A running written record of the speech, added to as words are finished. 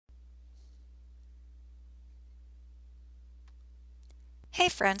Hey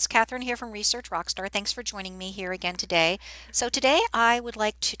friends, Catherine here from Research Rockstar. Thanks for joining me here again today. So today I would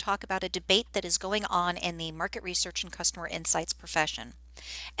like to talk about a debate that is going on in the market research and customer insights profession.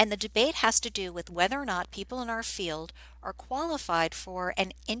 And the debate has to do with whether or not people in our field are qualified for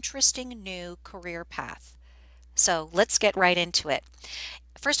an interesting new career path. So let's get right into it.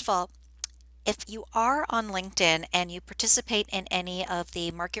 First of all, if you are on LinkedIn and you participate in any of the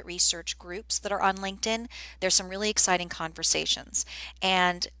market research groups that are on LinkedIn, there's some really exciting conversations.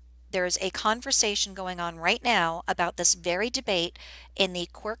 And there's a conversation going on right now about this very debate in the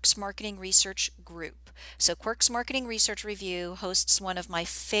Quirks Marketing Research group. So Quirks Marketing Research Review hosts one of my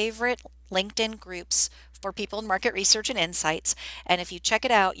favorite LinkedIn groups for people in market research and insights. And if you check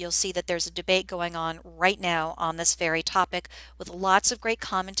it out, you'll see that there's a debate going on right now on this very topic with lots of great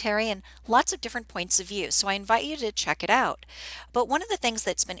commentary and lots of different points of view. So I invite you to check it out. But one of the things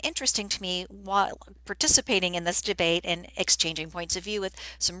that's been interesting to me while participating in this debate and exchanging points of view with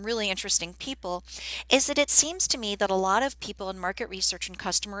some really interesting people is that it seems to me that a lot of people in market research and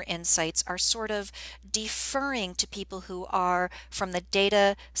customer insights are sort of deferring to people who are from the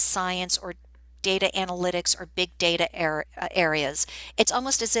data science or data analytics or big data areas. It's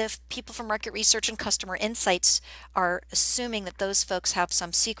almost as if people from market research and customer insights are assuming that those folks have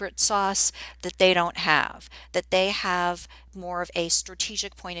some secret sauce that they don't have, that they have more of a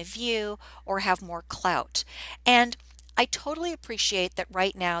strategic point of view or have more clout. And I totally appreciate that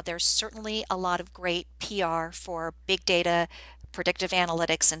right now there's certainly a lot of great PR for big data, predictive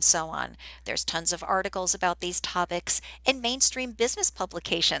analytics, and so on. There's tons of articles about these topics in mainstream business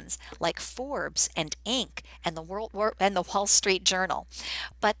publications like Forbes and Inc. and the Wall Street Journal.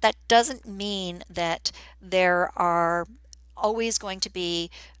 But that doesn't mean that there are always going to be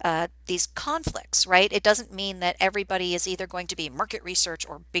these conflicts, right? It doesn't mean that everybody is either going to be market research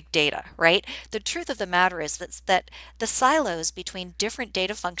or big data, right? The truth of the matter is that the silos between different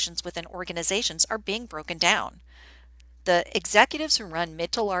data functions within organizations are being broken down. The executives who run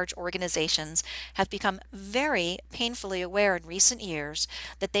mid to large organizations have become very painfully aware in recent years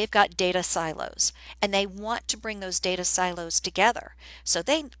that they've got data silos and they want to bring those data silos together. So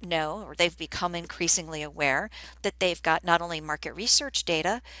they know, or they've become increasingly aware, that they've got not only market research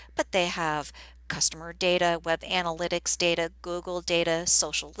data, but they have customer data, web analytics data, Google data,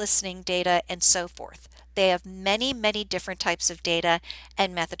 social listening data, and so forth. They have many, many different types of data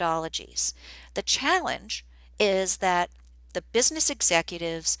and methodologies. The challenge is that the business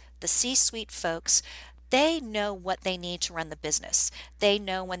executives, the C-suite folks, they know what they need to run the business. They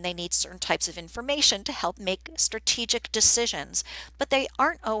know when they need certain types of information to help make strategic decisions, but they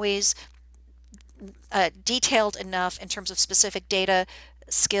aren't always detailed enough in terms of specific data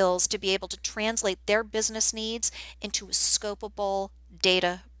skills to be able to translate their business needs into scopable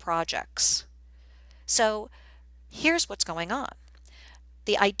data projects. So here's what's going on.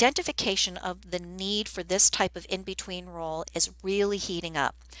 The identification of the need for this type of in-between role is really heating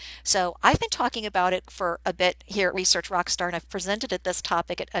up. So I've been talking about it for a bit here at Research Rockstar, and I've presented at this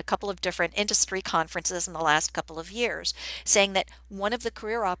topic at a couple of different industry conferences in the last couple of years, saying that one of the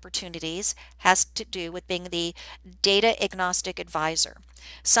career opportunities has to do with being the data agnostic advisor,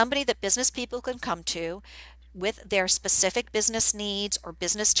 somebody that business people can come to with their specific business needs or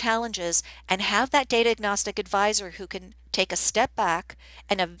business challenges and have that data agnostic advisor who can take a step back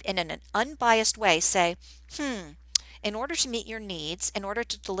and in an unbiased way say, in order to meet your needs, in order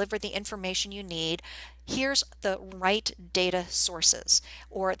to deliver the information you need, here's the right data sources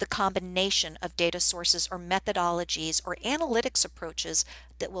or the combination of data sources or methodologies or analytics approaches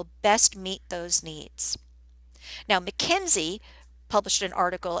that will best meet those needs. Now, Mckinsey published an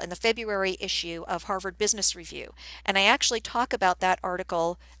article in the February issue of Harvard Business Review, and I actually talk about that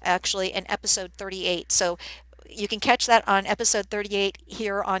article actually in episode 38. So you can catch that on episode 38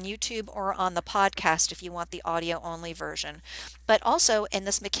 here on YouTube or on the podcast if you want the audio only version. But also in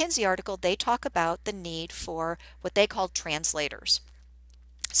this McKinsey article, they talk about the need for what they call translators.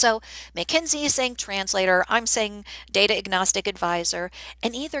 So McKinsey is saying translator, I'm saying data agnostic advisor.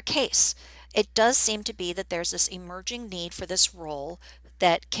 In either case, it does seem to be that there's this emerging need for this role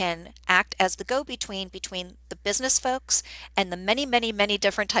that can act as the go-between between the business folks and the many, many, many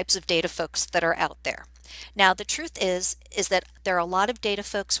different types of data folks that are out there. Now, the truth is that there are a lot of data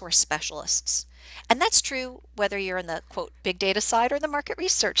folks who are specialists. And that's true whether you're in the quote big data side or the market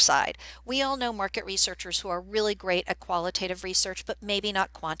research side. We all know market researchers who are really great at qualitative research, but maybe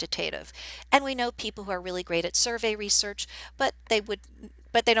not quantitative. And we know people who are really great at survey research, but they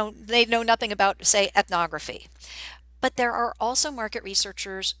know nothing about, say, ethnography. But there are also market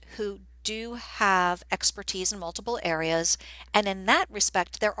researchers who do have expertise in multiple areas, and in that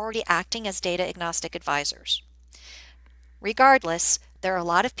respect, they're already acting as data agnostic advisors. Regardless, There are a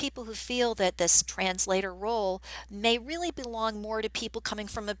lot of people who feel that this translator role may really belong more to people coming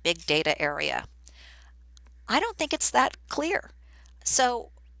from a big data area. I don't think it's that clear.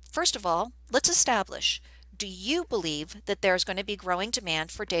 So, first of all, let's establish, do you believe that there's going to be growing demand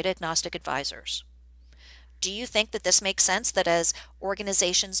for data agnostic advisors? Do you think that this makes sense, that as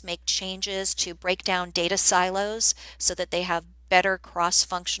organizations make changes to break down data silos so that they have better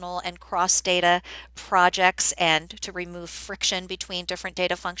cross-functional and cross-data projects and to remove friction between different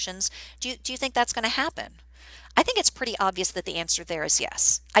data functions, do you think that's going to happen? I think it's pretty obvious that the answer there is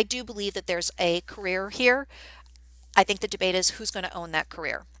yes. I do believe that there's a career here. I think the debate is who's going to own that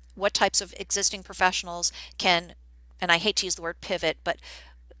career. What types of existing professionals can, and I hate to use the word pivot, but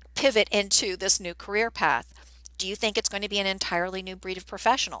pivot into this new career path? Do you think it's going to be an entirely new breed of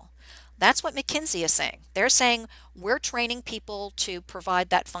professional? That's what Mckinsey is saying. They're saying we're training people to provide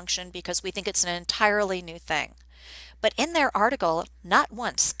that function because we think it's an entirely new thing. But in their article, not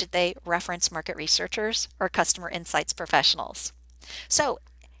once did they reference market researchers or customer insights professionals. So,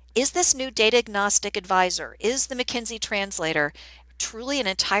 is this new data agnostic advisor, is the Mckinsey translator truly an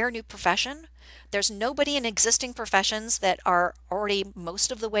entire new profession? There's nobody in existing professions that are already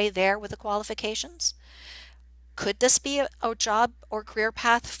most of the way there with the qualifications? Could this be a job or career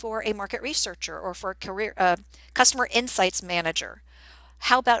path for a market researcher or for a customer insights manager?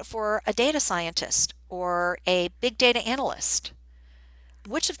 How about for a data scientist or a big data analyst?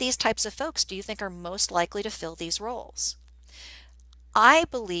 Which of these types of folks do you think are most likely to fill these roles? I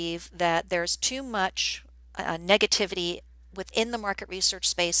believe that there's too much negativity within the market research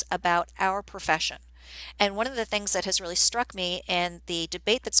space about our profession. And one of the things that has really struck me in the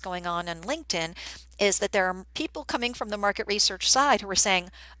debate that's going on LinkedIn is that there are people coming from the market research side who are saying,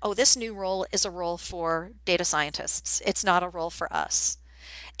 oh, this new role is a role for data scientists. It's not a role for us.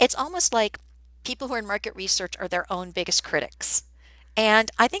 It's almost like people who are in market research are their own biggest critics.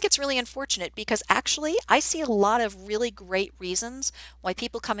 And I think it's really unfortunate because actually I see a lot of really great reasons why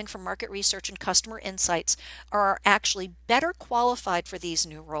people coming from market research and customer insights are actually better qualified for these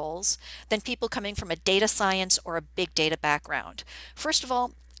new roles than people coming from a data science or a big data background. First of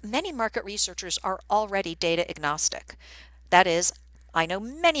all, many market researchers are already data agnostic. That is, I know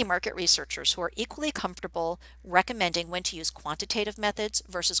many market researchers who are equally comfortable recommending when to use quantitative methods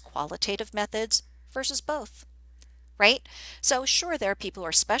versus qualitative methods versus both. Right? So sure, there are people who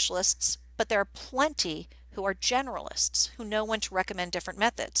are specialists, but there are plenty who are generalists who know when to recommend different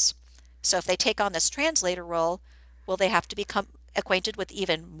methods. So if they take on this translator role, will they have to become acquainted with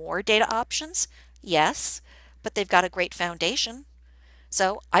even more data options? Yes, but they've got a great foundation.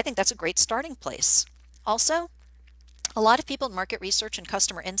 So I think that's a great starting place. Also, a lot of people in market research and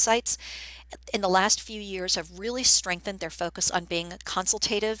customer insights in the last few years have really strengthened their focus on being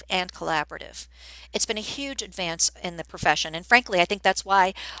consultative and collaborative. It's been a huge advance in the profession, and frankly, I think that's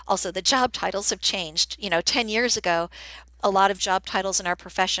why also the job titles have changed. 10 years ago, a lot of job titles in our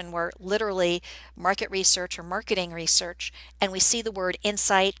profession were literally market research or marketing research, and we see the word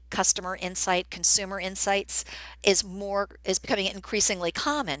insight, customer insight, consumer insights is becoming increasingly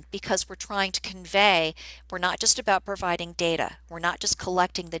common because we're trying to convey we're not just about providing data, we're not just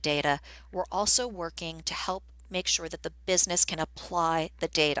collecting the data, we're also working to help make sure that the business can apply the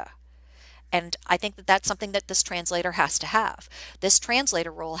data. And I think that that's something that this translator has to have. This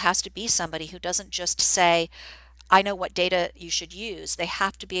translator role has to be somebody who doesn't just say, I know what data you should use. They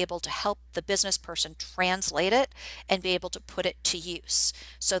have to be able to help the business person translate it and be able to put it to use.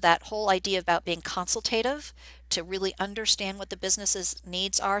 So that whole idea about being consultative, to really understand what the business's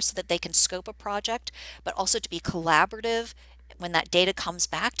needs are so that they can scope a project, but also to be collaborative when that data comes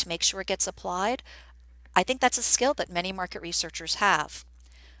back to make sure it gets applied. I think that's a skill that many market researchers have.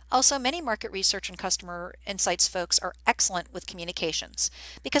 Also, many market research and customer insights folks are excellent with communications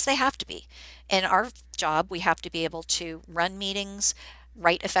because they have to be. In our job, we have to be able to run meetings,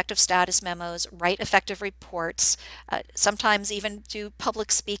 write effective status memos, write effective reports, sometimes even do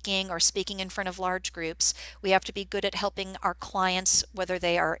public speaking or speaking in front of large groups. We have to be good at helping our clients, whether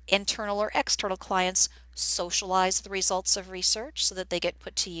they are internal or external clients, socialize the results of research so that they get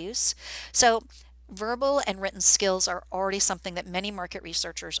put to use. So verbal and written skills are already something that many market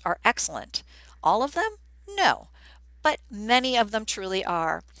researchers are excellent. All of them? No, but many of them truly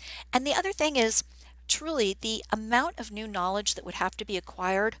are. And the other thing is, truly, the amount of new knowledge that would have to be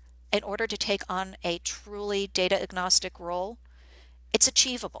acquired in order to take on a truly data agnostic role, it's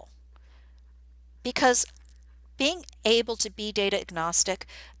achievable. Because being able to be data agnostic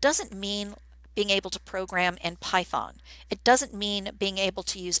doesn't mean being able to program in Python. It doesn't mean being able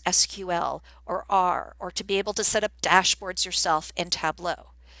to use SQL or R or to be able to set up dashboards yourself in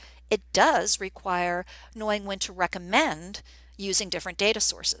Tableau. It does require knowing when to recommend using different data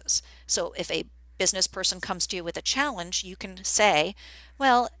sources. So if a business person comes to you with a challenge, you can say,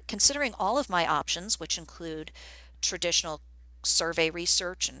 well, considering all of my options, which include traditional survey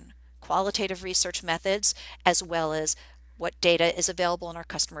research and qualitative research methods, as well as what data is available in our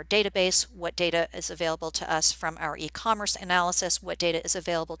customer database, what data is available to us from our e-commerce analysis, what data is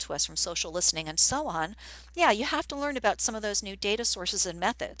available to us from social listening, and so on. Yeah, you have to learn about some of those new data sources and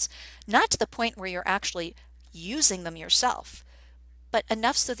methods, not to the point where you're actually using them yourself, but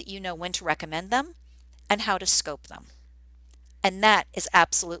enough so that you know when to recommend them and how to scope them. And that is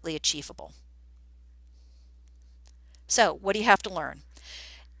absolutely achievable. So what do you have to learn?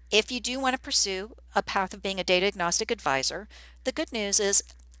 If you do want to pursue a path of being a data agnostic advisor, the good news is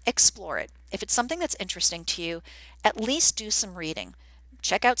explore it. If it's something that's interesting to you, at least do some reading.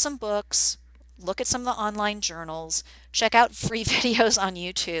 Check out some books, look at some of the online journals, check out free videos on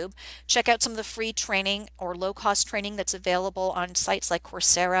YouTube, check out some of the free training or low-cost training that's available on sites like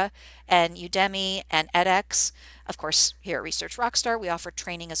Coursera and Udemy and edX. Of course, here at Research Rockstar, we offer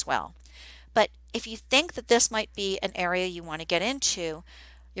training as well. But if you think that this might be an area you want to get into,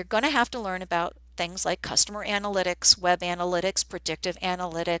 you're going to have to learn about things like customer analytics, web analytics, predictive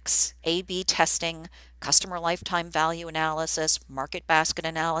analytics, A/B testing, customer lifetime value analysis, market basket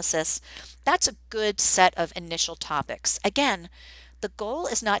analysis. That's a good set of initial topics. Again, the goal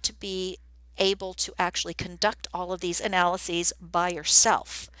is not to be able to actually conduct all of these analyses by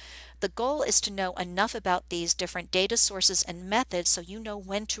yourself. The goal is to know enough about these different data sources and methods so you know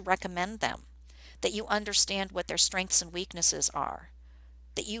when to recommend them, that you understand what their strengths and weaknesses are,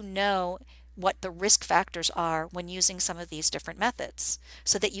 that you know what the risk factors are when using some of these different methods,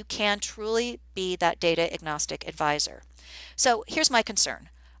 so that you can truly be that data agnostic advisor. So here's my concern.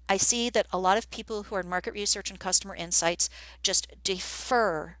 I see that a lot of people who are in market research and customer insights just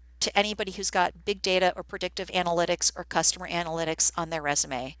defer to anybody who's got big data or predictive analytics or customer analytics on their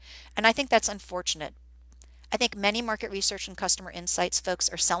resume. And I think that's unfortunate. I think many market research and customer insights folks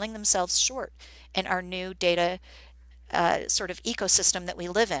are selling themselves short in our new data sort of ecosystem that we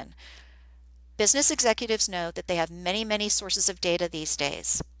live in. Business executives know that they have many, many sources of data these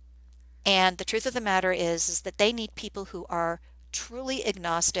days. And the truth of the matter is that they need people who are truly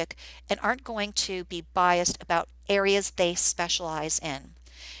agnostic and aren't going to be biased about areas they specialize in.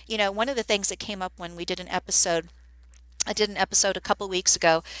 You know, one of the things that came up when we did an episode, I did an episode a couple weeks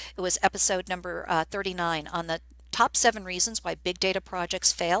ago, it was episode number 39 on the top 7 reasons why big data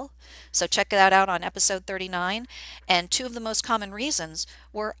projects fail. So check that out on episode 39. And 2 of the most common reasons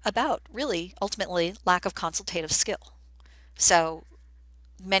were about really ultimately lack of consultative skill. So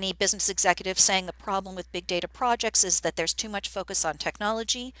many business executives saying the problem with big data projects is that there's too much focus on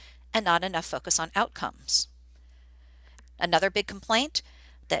technology and not enough focus on outcomes. Another big complaint,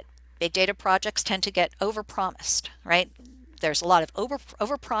 that big data projects tend to get overpromised, right? There's a lot of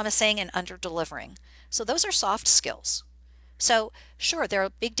overpromising and under-delivering. So those are soft skills. So sure, there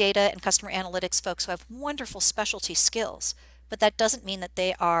are big data and customer analytics folks who have wonderful specialty skills, but that doesn't mean that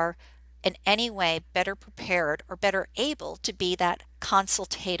they are in any way better prepared or better able to be that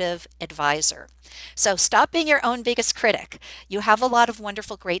consultative advisor. So stop being your own biggest critic. You have a lot of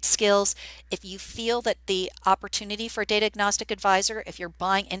wonderful, great skills. If you feel that the opportunity for a data agnostic advisor, if you're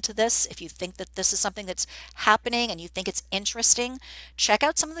buying into this, if you think that this is something that's happening and you think it's interesting, check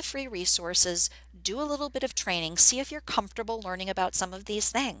out some of the free resources, do a little bit of training, see if you're comfortable learning about some of these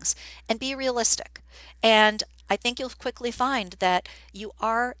things, and be realistic. And I think you'll quickly find that you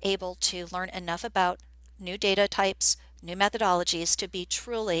are able to learn enough about new data types, new methodologies to be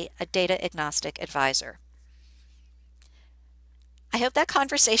truly a data agnostic advisor. I hope that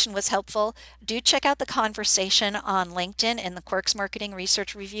conversation was helpful. Do check out the conversation on LinkedIn in the Quirks Marketing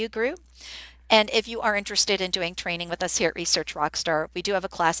Research Review group. And if you are interested in doing training with us here at Research Rockstar, we do have a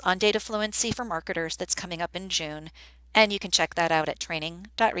class on data fluency for marketers that's coming up in June. And you can check that out at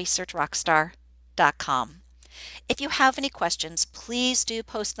training.researchrockstar.com. If you have any questions, please do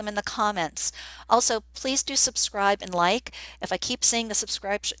post them in the comments. Also, please do subscribe and like. If I keep seeing the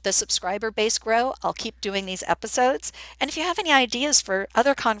subscriber base grow, I'll keep doing these episodes. And if you have any ideas for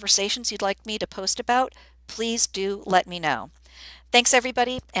other conversations you'd like me to post about, please do let me know. Thanks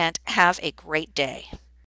everybody, and have a great day.